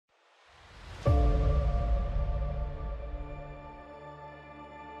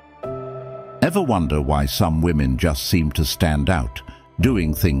Ever wonder why some women just seem to stand out,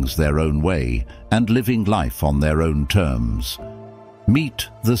 doing things their own way and living life on their own terms? Meet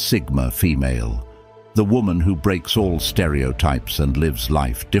the Sigma female, the woman who breaks all stereotypes and lives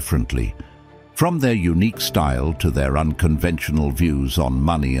life differently. From their unique style to their unconventional views on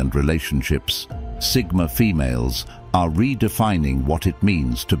money and relationships, Sigma females are redefining what it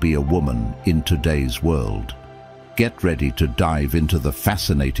means to be a woman in today's world. Get ready to dive into the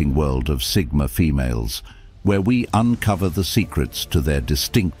fascinating world of Sigma females, where we uncover the secrets to their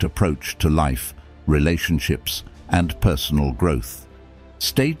distinct approach to life, relationships, and personal growth.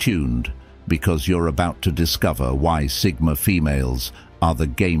 Stay tuned, because you're about to discover why Sigma females are the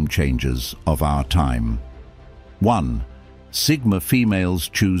game changers of our time. 1. Sigma females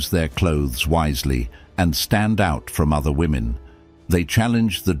choose their clothes wisely and stand out from other women. They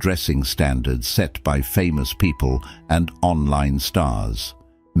challenge the dressing standards set by famous people and online stars.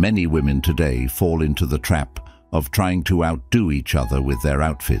 Many women today fall into the trap of trying to outdo each other with their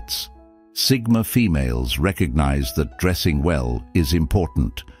outfits. Sigma females recognize that dressing well is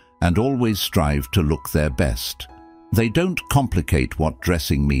important and always strive to look their best. They don't complicate what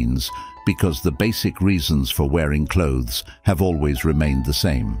dressing means because the basic reasons for wearing clothes have always remained the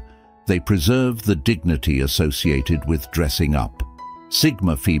same. They preserve the dignity associated with dressing up.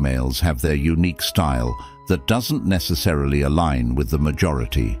 Sigma females have their unique style that doesn't necessarily align with the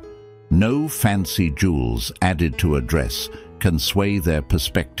majority. No fancy jewels added to a dress can sway their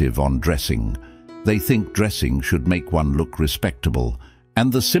perspective on dressing. They think dressing should make one look respectable, and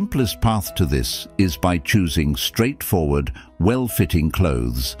the simplest path to this is by choosing straightforward, well-fitting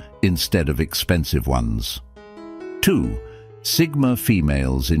clothes instead of expensive ones. 2. Sigma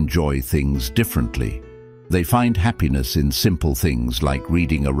females enjoy things differently. They find happiness in simple things like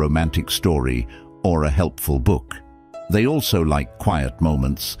reading a romantic story or a helpful book. They also like quiet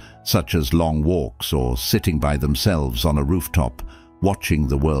moments, such as long walks or sitting by themselves on a rooftop, watching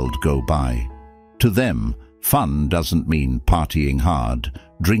the world go by. To them, fun doesn't mean partying hard,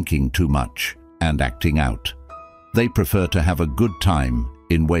 drinking too much, and acting out. They prefer to have a good time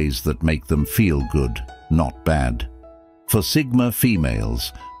in ways that make them feel good, not bad. For Sigma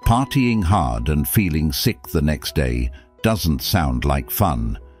females, partying hard and feeling sick the next day doesn't sound like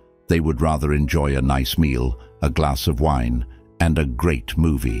fun. They would rather enjoy a nice meal, a glass of wine, and a great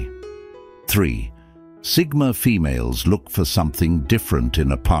movie. 3. Sigma females look for something different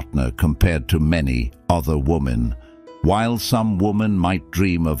in a partner compared to many other women. While some women might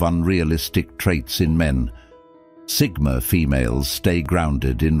dream of unrealistic traits in men, Sigma females stay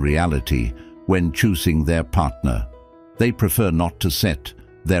grounded in reality when choosing their partner. They prefer not to set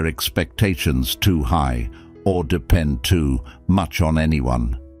their expectations too high or depend too much on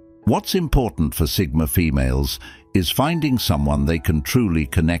anyone. What's important for Sigma females is finding someone they can truly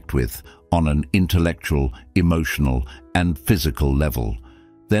connect with on an intellectual, emotional, and physical level.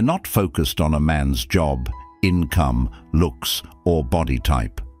 They're not focused on a man's job, income, looks, or body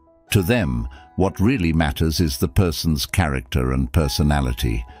type. To them, what really matters is the person's character and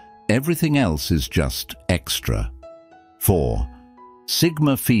personality. Everything else is just extra. 4.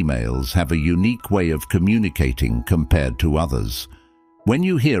 Sigma females have a unique way of communicating compared to others. When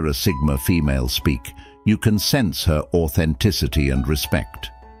you hear a Sigma female speak, you can sense her authenticity and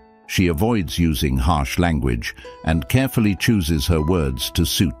respect. She avoids using harsh language and carefully chooses her words to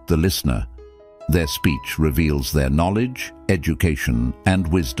suit the listener. Their speech reveals their knowledge, education, and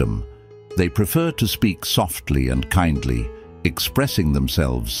wisdom. They prefer to speak softly and kindly, expressing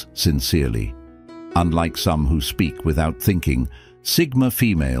themselves sincerely. Unlike some who speak without thinking, Sigma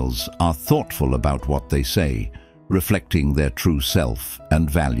females are thoughtful about what they say, reflecting their true self and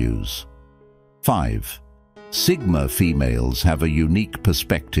values. 5. Sigma females have a unique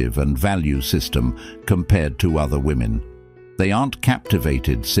perspective and value system compared to other women. They aren't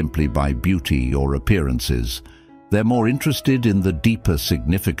captivated simply by beauty or appearances. They're more interested in the deeper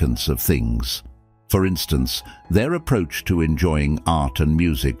significance of things. For instance, their approach to enjoying art and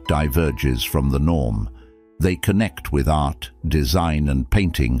music diverges from the norm. They connect with art, design, and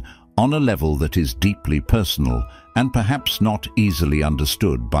painting on a level that is deeply personal and perhaps not easily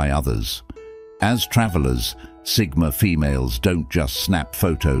understood by others. As travelers, Sigma females don't just snap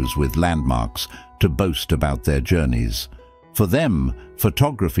photos with landmarks to boast about their journeys. For them,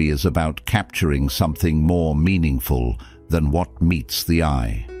 photography is about capturing something more meaningful than what meets the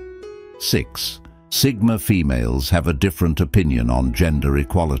eye. 6. Sigma females have a different opinion on gender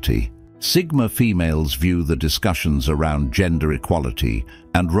equality. Sigma females view the discussions around gender equality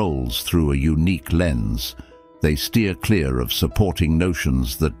and roles through a unique lens. They steer clear of supporting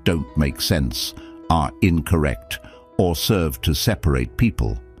notions that don't make sense, are incorrect, or serve to separate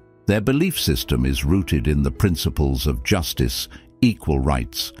people. Their belief system is rooted in the principles of justice, equal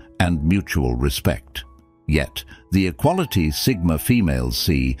rights, and mutual respect. Yet, the equality Sigma females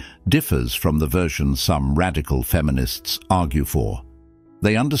see differs from the version some radical feminists argue for.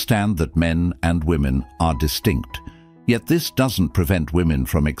 They understand that men and women are distinct, yet this doesn't prevent women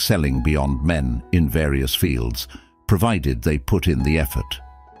from excelling beyond men in various fields, provided they put in the effort.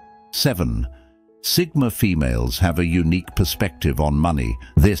 7. Sigma females have a unique perspective on money.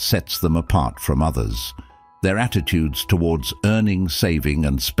 This sets them apart from others. Their attitudes towards earning, saving,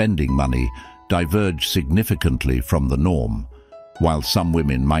 and spending money diverge significantly from the norm. While some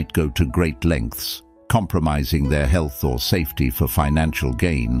women might go to great lengths, compromising their health or safety for financial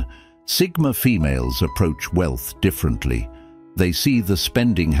gain, Sigma females approach wealth differently. They see the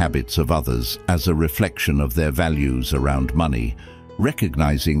spending habits of others as a reflection of their values around money,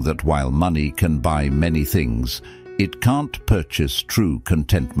 recognizing that while money can buy many things, it can't purchase true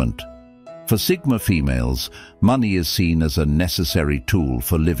contentment. For Sigma females, money is seen as a necessary tool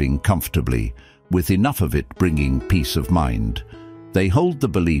for living comfortably, with enough of it bringing peace of mind. They hold the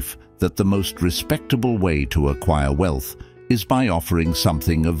belief that the most respectable way to acquire wealth is by offering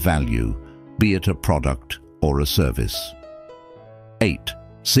something of value, be it a product or a service. 8.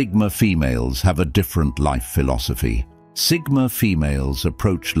 Sigma females have a different life philosophy. Sigma females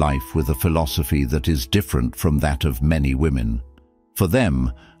approach life with a philosophy that is different from that of many women. For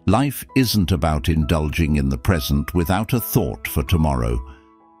them, life isn't about indulging in the present without a thought for tomorrow.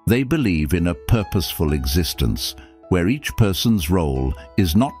 They believe in a purposeful existence, where each person's role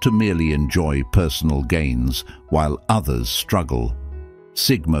is not to merely enjoy personal gains while others struggle.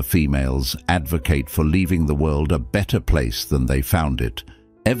 Sigma females advocate for leaving the world a better place than they found it,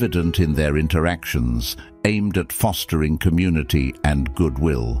 evident in their interactions aimed at fostering community and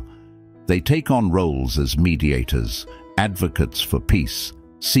goodwill. They take on roles as mediators, advocates for peace,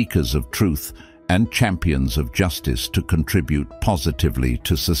 seekers of truth, and champions of justice to contribute positively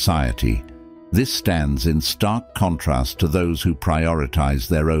to society. This stands in stark contrast to those who prioritize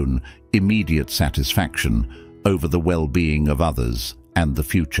their own immediate satisfaction over the well-being of others and the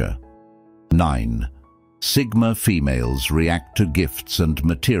future. 9. Sigma females react to gifts and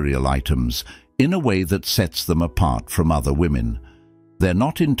material items in a way that sets them apart from other women. They're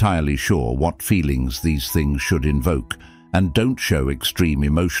not entirely sure what feelings these things should invoke and don't show extreme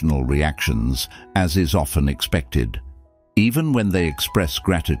emotional reactions, as is often expected. Even when they express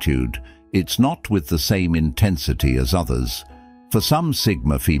gratitude, it's not with the same intensity as others. For some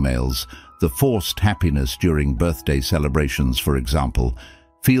Sigma females, the forced happiness during birthday celebrations, for example,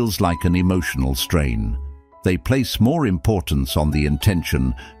 feels like an emotional strain. They place more importance on the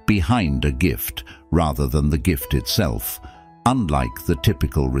intention behind a gift rather than the gift itself, unlike the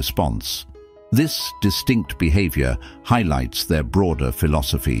typical response. This distinct behavior highlights their broader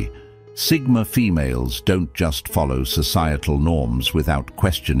philosophy. Sigma females don't just follow societal norms without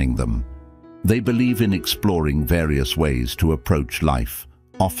questioning them. They believe in exploring various ways to approach life,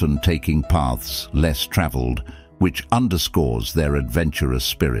 often taking paths less traveled, which underscores their adventurous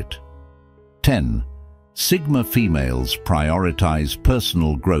spirit. 10. Sigma females prioritize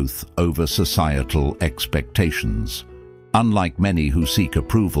personal growth over societal expectations. Unlike many who seek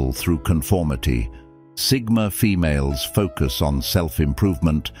approval through conformity, Sigma females focus on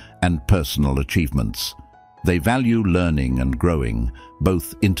self-improvement and personal achievements. They value learning and growing,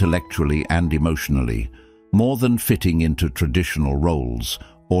 both intellectually and emotionally, more than fitting into traditional roles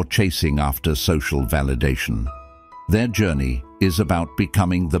or chasing after social validation. Their journey is about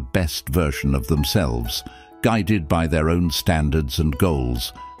becoming the best version of themselves, guided by their own standards and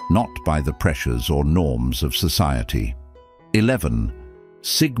goals, not by the pressures or norms of society. 11.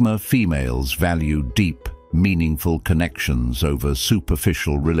 Sigma females value deep, meaningful connections over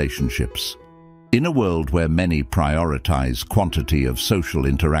superficial relationships. In a world where many prioritize quantity of social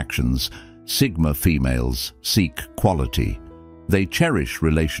interactions, Sigma females seek quality. They cherish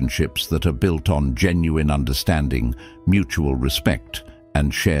relationships that are built on genuine understanding, mutual respect,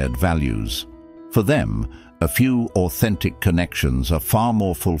 and shared values. For them, a few authentic connections are far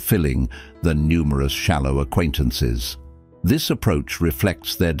more fulfilling than numerous shallow acquaintances. This approach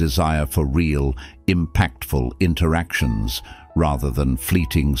reflects their desire for real, impactful interactions rather than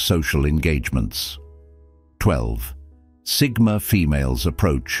fleeting social engagements. 12. Sigma females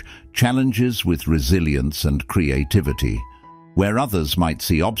approach challenges with resilience and creativity. Where others might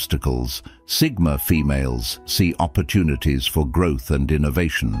see obstacles, Sigma females see opportunities for growth and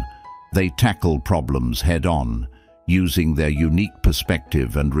innovation. They tackle problems head-on, using their unique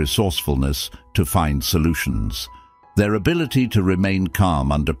perspective and resourcefulness to find solutions. Their ability to remain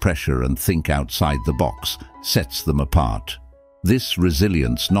calm under pressure and think outside the box sets them apart. This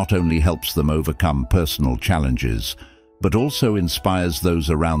resilience not only helps them overcome personal challenges, but also inspires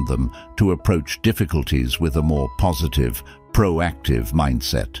those around them to approach difficulties with a more positive, proactive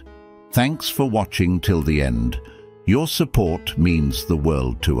mindset. Thanks for watching till the end. Your support means the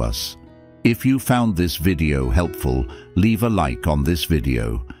world to us. If you found this video helpful, leave a like on this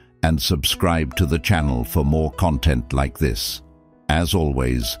video and subscribe to the channel for more content like this. As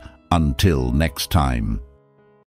always, until next time.